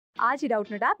आज ही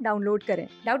Doubtnut app download करें।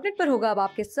 Doubtnut पर होगा अब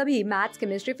आपके सभी मैथ्स,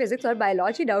 केमिस्ट्री, फिजिक्स और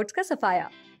बायोलॉजी डाउट्स का सफाया।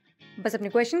 बस अपने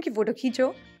क्वेश्चन की फोटो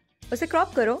खींचो, उसे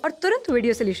क्रॉप करो और तुरंत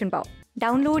वीडियो सोल्यूशन पाओ।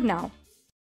 Download now.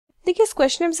 देखिए इस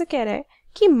क्वेश्चन में हमसे कह रहा है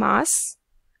कि मास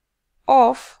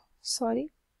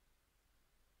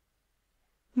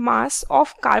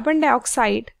ऑफ कार्बन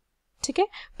डाइऑक्साइड, ठीक है,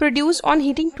 produced on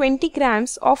heating 20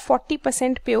 grams of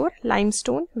 40% pure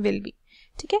limestone will be.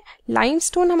 ठीक है,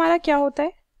 लाइमस्टोन हमारा क्या होता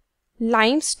है?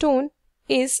 Limestone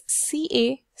is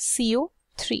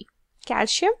CaCO3,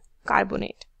 calcium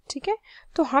carbonate. ठीक है,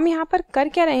 तो हम यहाँ पर कर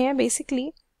क्या रहे हैं?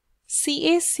 Basically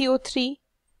CaCO3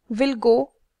 will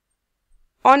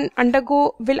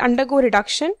undergo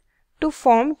reduction to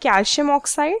form calcium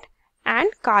oxide and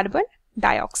carbon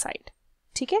dioxide।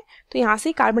 ठीक है, तो यहाँ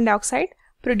से कार्बन डाइऑक्साइड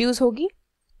प्रोड्यूस होगी।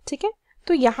 ठीक है,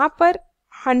 तो यहाँ पर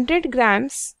 100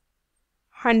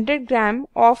 ग्राम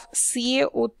ऑफ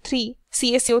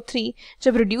CaCO3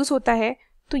 जब रिड्यूस होता है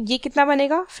तो ये कितना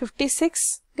बनेगा?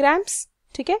 56 ग्राम्स।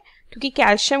 ठीक है, क्योंकि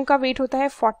कैल्शियम का वेट होता है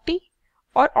 40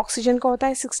 और ऑक्सीजन का होता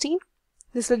है 16।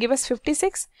 This will give us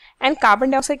 56 and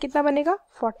carbon dioxide कितना बनेगा?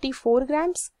 44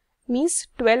 grams, means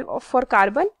 12 for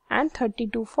carbon and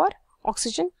 32 for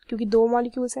oxygen, क्योंकि 2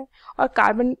 मॉलिक्यूल्स हैं। और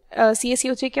कार्बन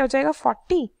CaCO3 क्या हो जाएगा?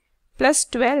 40 plus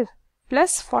 12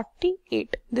 plus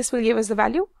 48, this will give us the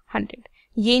value 100।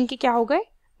 ये इनके क्या हो गए?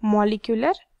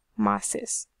 Molecular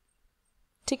masses.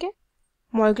 ठीक है,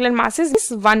 molecular masses is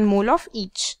 1 mole of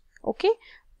each. Okay,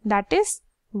 that is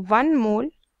 1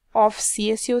 mole of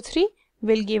CaCO3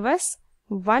 will give us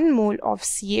 1 mole of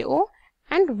CaO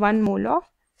and 1 mole of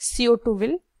CO2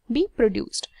 will be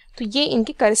produced। तो ये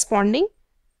इनके करस्पॉन्डिंग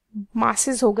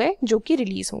मासेस हो गए जो कि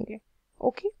रिलीज होंगे।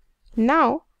 ओके,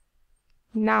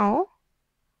 नाउ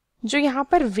जो यहाँ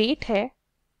पर वेट है,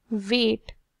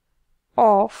 वेट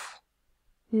ऑफ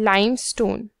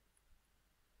लाइमस्टोन,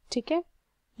 ठीक है,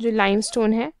 जो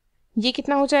लाइमस्टोन है ये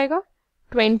कितना हो जाएगा?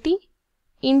 20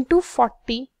 इंटू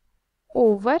 40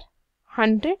 ओवर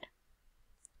 100।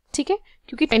 ठीक है,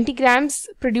 क्योंकि 20 ग्राम्स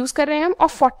प्रोड्यूस कर रहे हैं हम और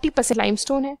 40%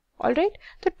 लाइमस्टोन है। ऑलराइट,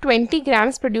 तो 20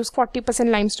 ग्राम्स प्रोड्यूस 40%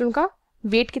 लाइमस्टोन का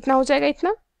वेट कितना हो जाएगा?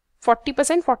 इतना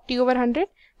 40%, 40 over 100,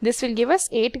 this will give us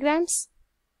 8 grams.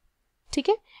 ठीक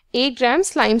है, 8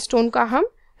 ग्राम्स लाइमस्टोन का हम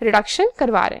रिडक्शन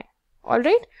करवा रहे हैं।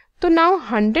 ऑलराइट, तो now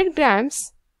 100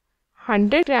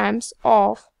 grams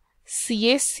of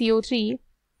CaCO3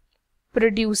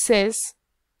 produces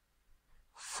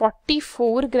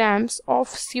 44 grams of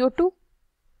CO2।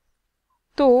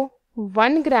 तो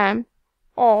 1 gram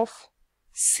of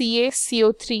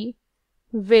CaCO3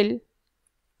 will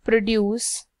produce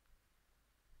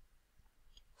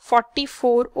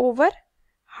 44 over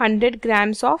 100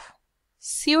 grams of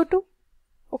CO2।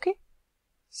 Okay,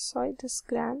 sorry this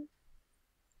ग्राम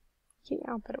ये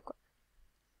यहाँ पर होगा।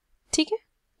 ठीक है,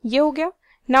 ये हो गया।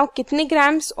 नाउ कितने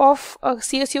ग्राम्स ऑफ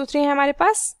CaCO3 है हमारे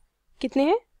पास? कितने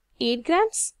हैं? 8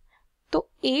 ग्राम्स। तो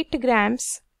 8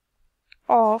 grams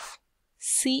of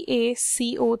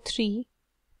CaCO3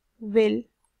 will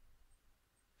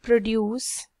produce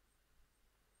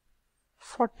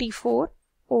 44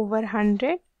 over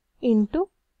 100 into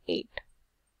 8,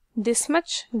 this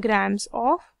much grams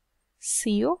of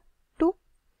CO2।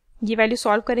 ये वैल्यू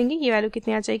सॉल्व करेंगे, ये वैल्यू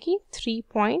कितनी आ जाएगी?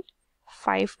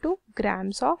 3.52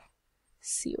 grams of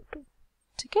CO2।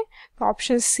 ठीक है, तो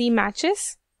option C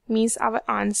matches, means our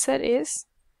answer is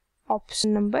option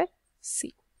number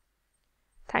C।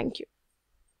 Thank you.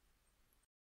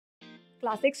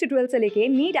 Class 6 से 12 से लेके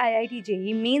नीट, IIT,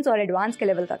 JEE मेंस और एडवांस के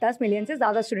लेवल तक 10 मिलियन से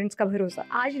ज्यादा स्टूडेंट्स का भरोसा।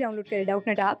 आज ही डाउनलोड करें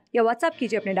डाउटनेट ऐप या व्हाट्सएप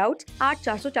कीजिए अपने डाउट्स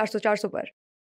 8400 400 400 पर।